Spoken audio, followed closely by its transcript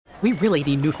We really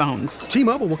need new phones.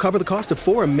 T-Mobile will cover the cost of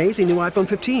 4 amazing new iPhone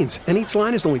 15s, and each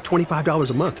line is only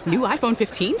 $25 a month. New iPhone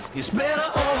 15s? It's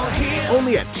better over here.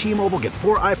 Only at T-Mobile, get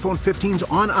 4 iPhone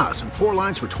 15s on us and 4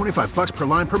 lines for $25 per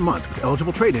line per month with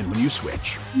eligible trade-in when you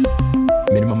switch.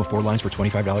 Minimum of 4 lines for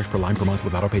 $25 per line per month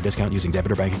with autopay discount using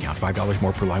debit or bank account. $5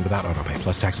 more per line without autopay,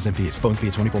 plus taxes and fees. Phone fee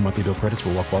at 24 monthly bill credits for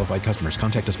well-qualified customers.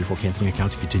 Contact us before canceling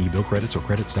account to continue bill credits or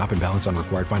credit stop and balance on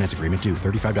required finance agreement due.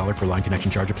 $35 per line connection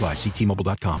charge applies. See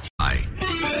T-Mobile.com.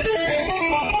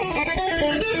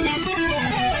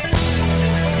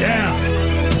 Yeah.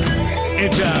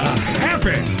 It's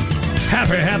happy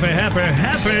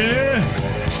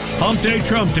Hump Day,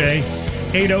 Trump Day,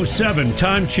 8:07,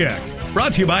 time check.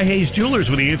 Brought to you by Hayes Jewelers,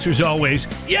 with the answers always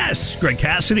yes. Greg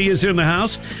Cassidy is in the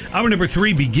house. Hour number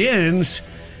 3 begins,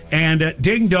 and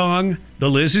ding dong, the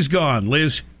Liz is gone.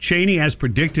 Liz Cheney, as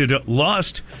predicted,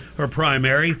 lost her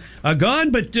primary.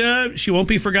 Gone, but she won't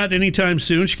be forgotten anytime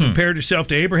soon. She compared herself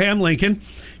to Abraham Lincoln.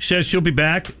 She says she'll be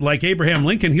back like Abraham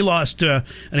Lincoln. He lost, I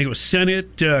think it was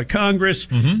Senate, Congress,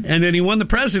 and then he won the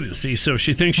presidency. So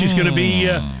she thinks she's going to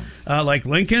be like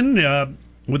Lincoln,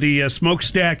 with the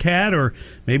smokestack hat, or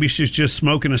maybe she's just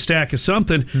smoking a stack of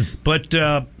something. But,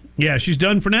 yeah, she's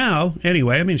done for now.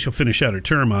 Anyway, I mean, she'll finish out her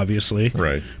term, obviously.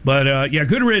 Right. But, yeah,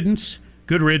 good riddance.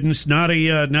 Good riddance. Not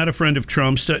a friend of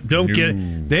Trump's. They don't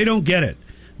get it.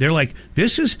 They're like,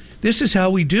 this is how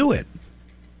we do it.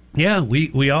 Yeah,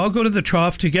 we all go to the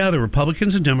trough together,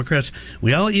 Republicans and Democrats.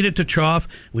 We all eat at the trough.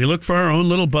 We look for our own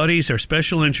little buddies, our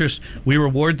special interests. We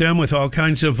reward them with all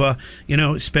kinds of,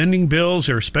 spending bills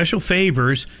or special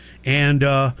favors. And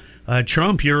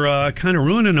Trump, you're kind of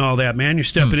ruining all that, man. You're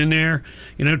stepping in there,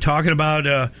 talking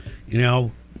about,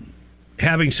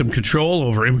 having some control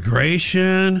over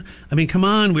immigration. I mean, come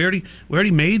on, we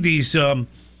already made these,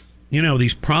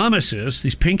 these promises,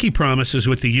 these pinky promises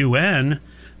with the UN.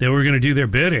 They were going to do their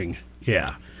bidding.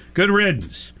 Yeah. Good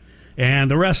riddance. And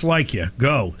the rest like you.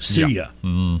 Go. See ya.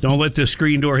 Don't let the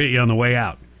screen door hit you on the way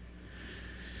out.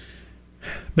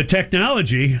 But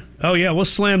technology, oh, yeah, we'll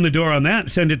slam the door on that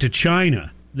and send it to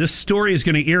China. This story is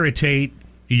going to irritate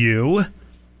you.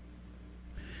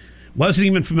 Wasn't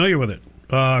even familiar with it.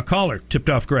 Caller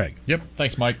tipped off Greg. Yep.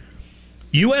 Thanks, Mike.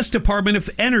 U.S. Department of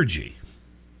Energy.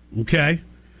 Okay.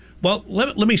 Well,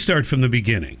 let me start from the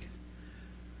beginning.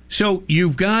 So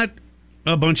you've got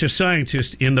a bunch of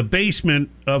scientists in the basement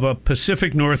of a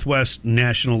Pacific Northwest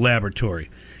National Laboratory.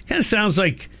 Kind of sounds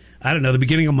like, I don't know, the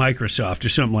beginning of Microsoft or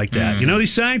something like that.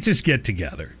 These scientists get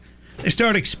together. They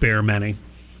start experimenting.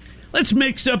 Let's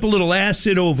mix up a little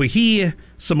acid over here,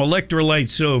 some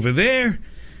electrolytes over there,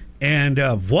 and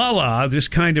voila, this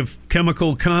kind of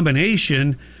chemical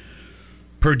combination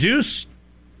produced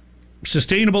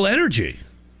sustainable energy.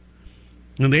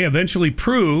 And they eventually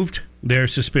proved their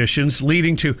suspicions,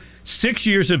 leading to 6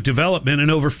 years of development and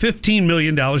over $15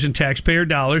 million in taxpayer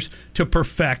dollars to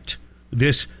perfect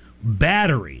this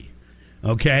battery.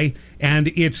 Okay? And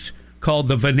it's called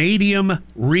the vanadium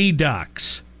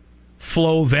redox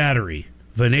flow battery.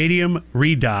 Vanadium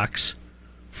redox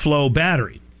flow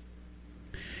battery.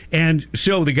 And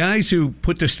so the guys who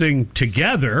put this thing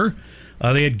together,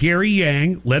 they had Gary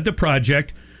Yang, led the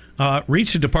project,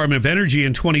 reached the Department of Energy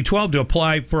in 2012 to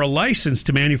apply for a license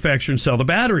to manufacture and sell the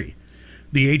battery.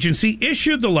 The agency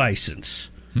issued the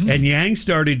license, and Yang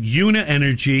started Una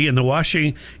Energy in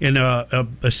a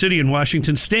city in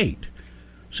Washington State.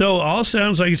 So all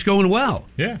sounds like it's going well.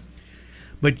 Yeah.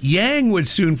 But Yang would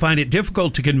soon find it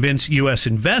difficult to convince U.S.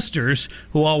 investors,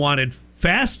 who all wanted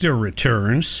faster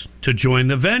returns, to join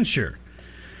the venture.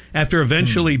 After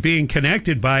eventually being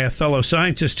connected by a fellow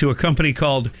scientist to a company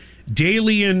called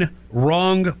Dalian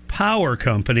Rong Power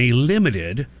Company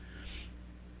Limited,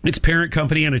 its parent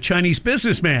company, and a Chinese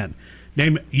businessman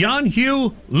named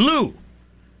Yanhu Liu,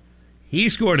 he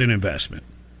scored an investment.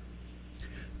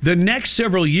 The next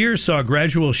several years saw a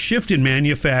gradual shift in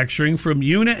manufacturing from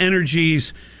Una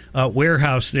Energy's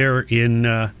warehouse there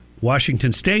in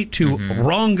Washington State to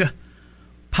Rong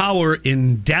Power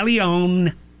in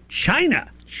Dalian, China.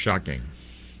 Shocking.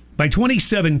 By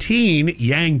 2017,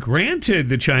 Yang granted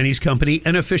the Chinese company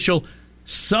an official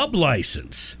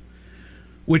sublicense,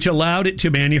 which allowed it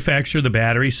to manufacture the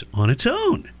batteries on its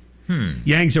own.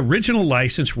 Yang's original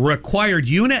license required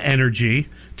Una Energy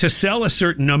to sell a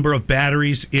certain number of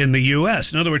batteries in the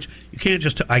U.S. In other words, you can't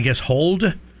just, I guess,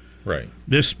 hold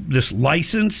this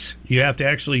license. You have to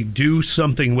actually do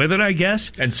something with it, I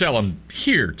guess. And sell them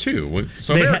here, too,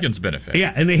 so Americans benefit.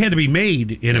 Yeah, and they had to be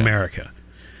made in America.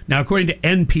 Now, according to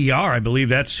NPR, I believe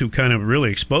that's who kind of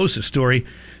really exposed the story,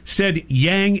 said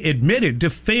Yang admitted to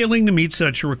failing to meet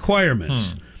such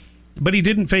requirements. But he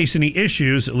didn't face any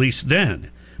issues, at least then.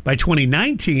 By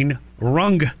 2019,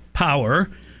 Rung Power,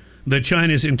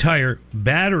 China's entire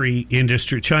battery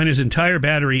industry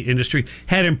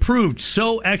had improved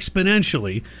so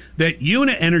exponentially that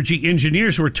Una Energy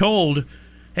engineers were told,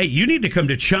 hey, you need to come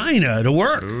to China to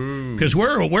work because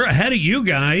we're ahead of you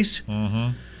guys.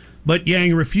 But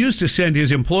Yang refused to send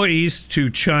his employees to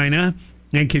China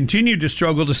and continued to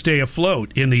struggle to stay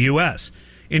afloat in the U.S.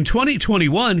 In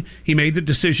 2021, he made the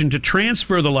decision to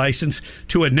transfer the license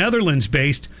to a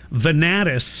Netherlands-based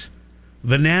Venatus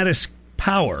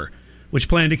Power, which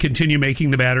planned to continue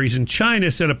making the batteries in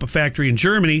China, set up a factory in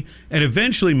Germany, and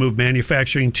eventually move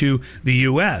manufacturing to the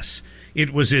U.S.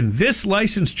 It was in this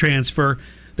license transfer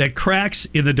that cracks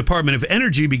in the Department of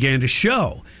Energy began to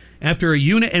show. After a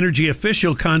Una Energy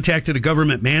official contacted a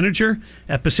government manager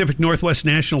at Pacific Northwest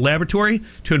National Laboratory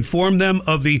to inform them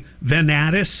of the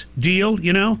Venatus deal,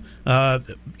 the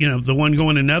one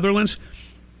going to Netherlands,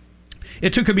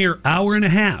 it took a mere hour and a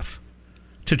half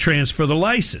to transfer the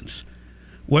license.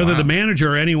 Whether the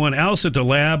manager or anyone else at the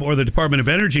lab or the Department of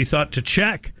Energy thought to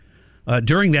check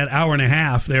during that hour and a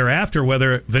half thereafter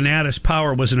whether Venatus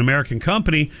Power was an American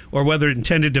company or whether it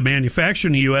intended to manufacture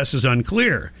in the U.S. is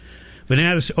unclear.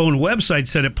 Venatus' own website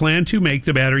said it planned to make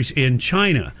the batteries in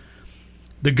China.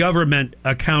 The Government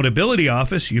Accountability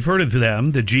Office, you've heard of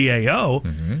them, the GAO,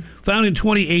 found in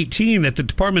 2018 that the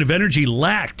Department of Energy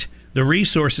lacked the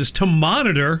resources to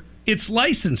monitor its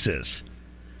licenses.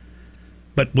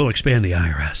 But we'll expand the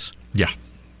IRS. Yeah.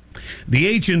 The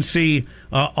agency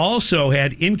also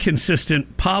had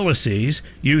inconsistent policies,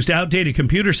 used outdated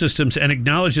computer systems, and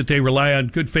acknowledged that they rely on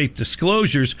good faith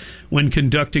disclosures when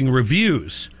conducting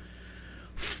reviews.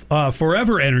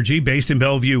 Forever Energy, based in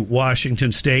Bellevue,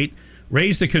 Washington State,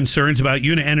 raised the concerns about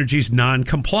Una Energy's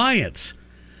non-compliance.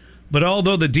 But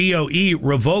although the DOE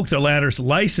revoked the latter's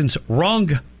license,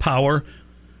 Rung Power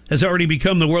has already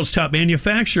become the world's top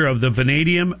manufacturer of the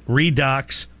vanadium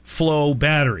redox flow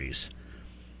batteries.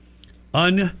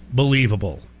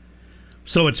 Unbelievable.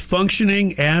 So it's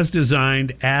functioning as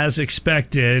designed, as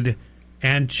expected,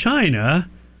 and China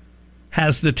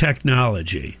has the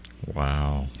technology.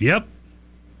 Wow. Yep.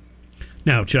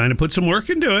 Now, China put some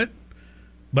work into it,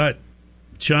 but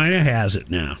China has it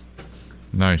now.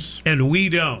 Nice. And we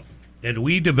don't. And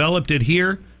we developed it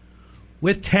here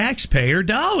with taxpayer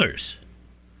dollars.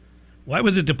 Why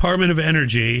would the Department of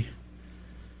Energy,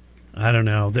 I don't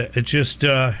know, it just...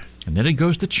 and then it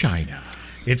goes to China.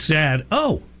 It's sad.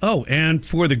 Oh, and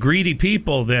for the greedy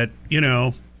people that,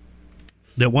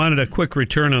 that wanted a quick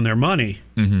return on their money,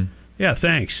 yeah,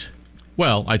 thanks.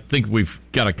 Well, I think we've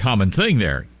got a common thing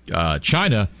there.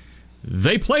 China,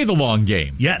 they play the long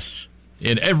game. Yes.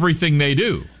 In everything they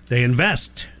do. They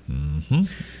invest.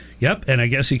 Yep, and I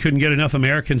guess he couldn't get enough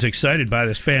Americans excited by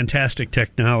this fantastic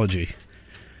technology.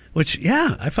 Which,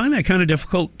 yeah, I find that kind of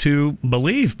difficult to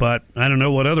believe, but I don't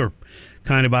know what other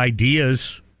kind of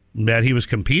ideas that he was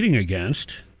competing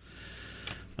against.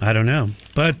 I don't know.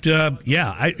 But,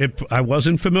 I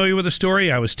wasn't familiar with the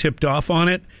story. I was tipped off on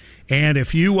it. And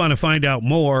if you want to find out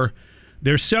more,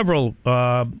 there's several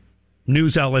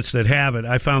news outlets that have it.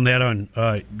 I found that on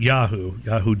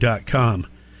yahoo.com.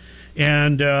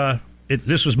 And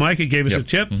this was Mike who gave us a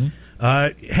tip.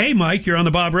 Hey, Mike, you're on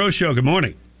the Bob Rose Show. Good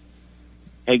morning.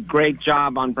 Hey, great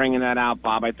job on bringing that out,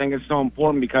 Bob. I think it's so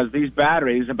important because these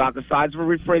batteries, about the size of a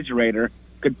refrigerator,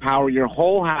 could power your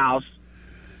whole house.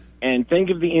 And think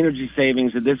of the energy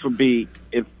savings that this would be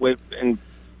if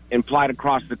applied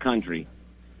across the country.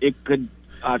 It could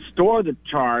store the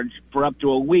charge for up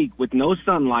to a week with no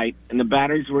sunlight, and the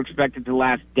batteries were expected to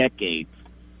last decades.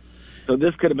 So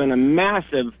this could have been a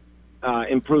massive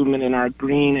improvement in our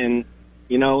green, and,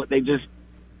 they just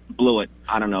blew it.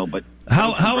 I don't know, but...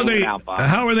 How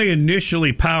are they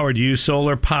initially powered? Do you use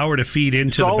solar power to feed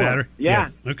into the battery? Yeah.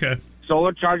 Okay.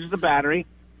 Solar charges the battery,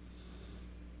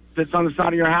 sits on the side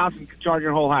of your house, and can charge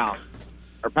your whole house,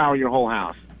 or power your whole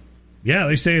house. Yeah,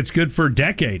 they say it's good for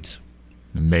decades.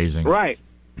 Amazing. Right.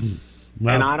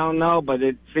 Well, and I don't know, but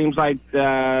it seems like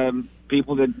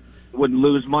people that would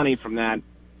lose money from that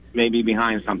may be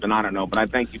behind something. I don't know, but I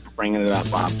thank you for bringing it up,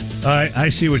 Bob. I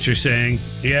see what you're saying.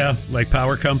 Yeah, like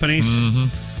power companies.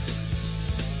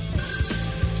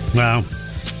 Wow.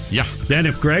 Yeah. Then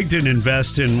if Greg didn't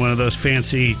invest in one of those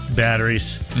fancy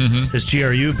batteries, his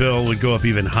GRU bill would go up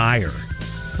even higher.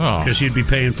 Oh. Because you'd be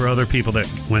paying for other people that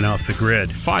went off the grid.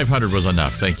 $500 was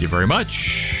enough. Thank you very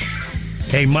much.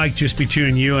 Hey, Mike, just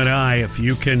between you and I, if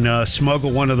you can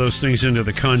smuggle one of those things into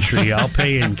the country, I'll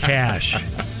pay in cash.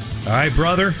 All right,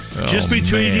 brother? Just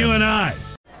between you and I.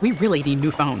 We really need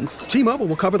new phones. T-Mobile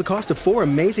will cover the cost of 4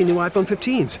 amazing new iPhone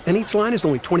 15s, and each line is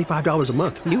only $25 a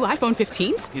month. New iPhone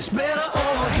 15s? It's better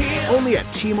over here. Only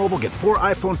at T-Mobile, get 4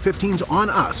 iPhone 15s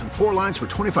on us and 4 lines for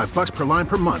 $25 per line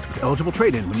per month with eligible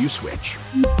trade-in when you switch.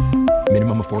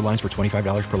 Minimum of 4 lines for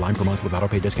 $25 per line per month with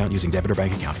autopay discount using debit or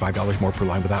bank account. $5 more per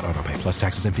line without autopay, plus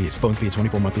taxes and fees. Phone fee at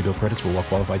 24 monthly bill credits for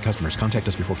well-qualified customers. Contact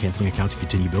us before canceling account to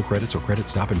continue bill credits or credit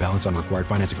stop and balance on required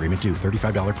finance agreement due.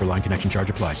 $35 per line connection charge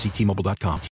applies. See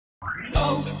T-Mobile.com.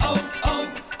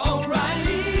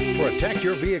 O'Reilly. Protect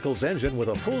your vehicle's engine with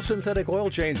a full synthetic oil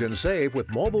change and save with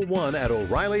Mobil 1 at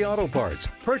O'Reilly Auto Parts.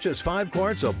 Purchase 5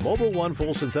 quarts of Mobil 1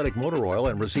 full synthetic motor oil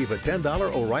and receive a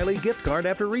 $10 O'Reilly gift card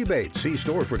after rebate. See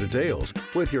store for details.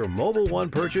 With your Mobil 1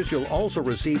 purchase, you'll also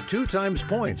receive 2 times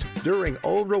points during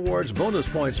O Rewards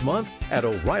Bonus Points Month at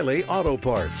O'Reilly Auto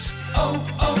Parts.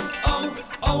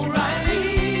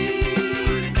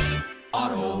 O'Reilly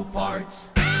Auto Parts.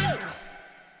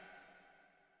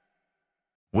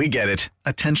 We get it.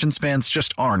 Attention spans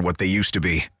just aren't what they used to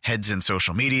be. Heads in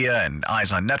social media and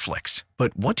eyes on Netflix.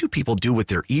 But what do people do with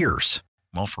their ears?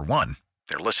 Well, for one,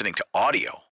 they're listening to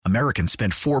audio. Americans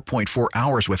spend 4.4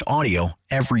 hours with audio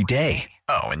every day.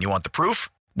 Oh, and you want the proof?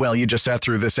 Well, you just sat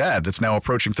through this ad that's now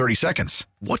approaching 30 seconds.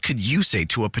 What could you say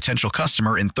to a potential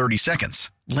customer in 30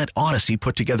 seconds? Let Odyssey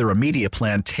put together a media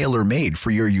plan tailor-made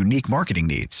for your unique marketing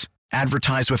needs.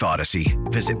 Advertise with Odyssey.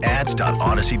 Visit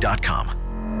ads.odyssey.com.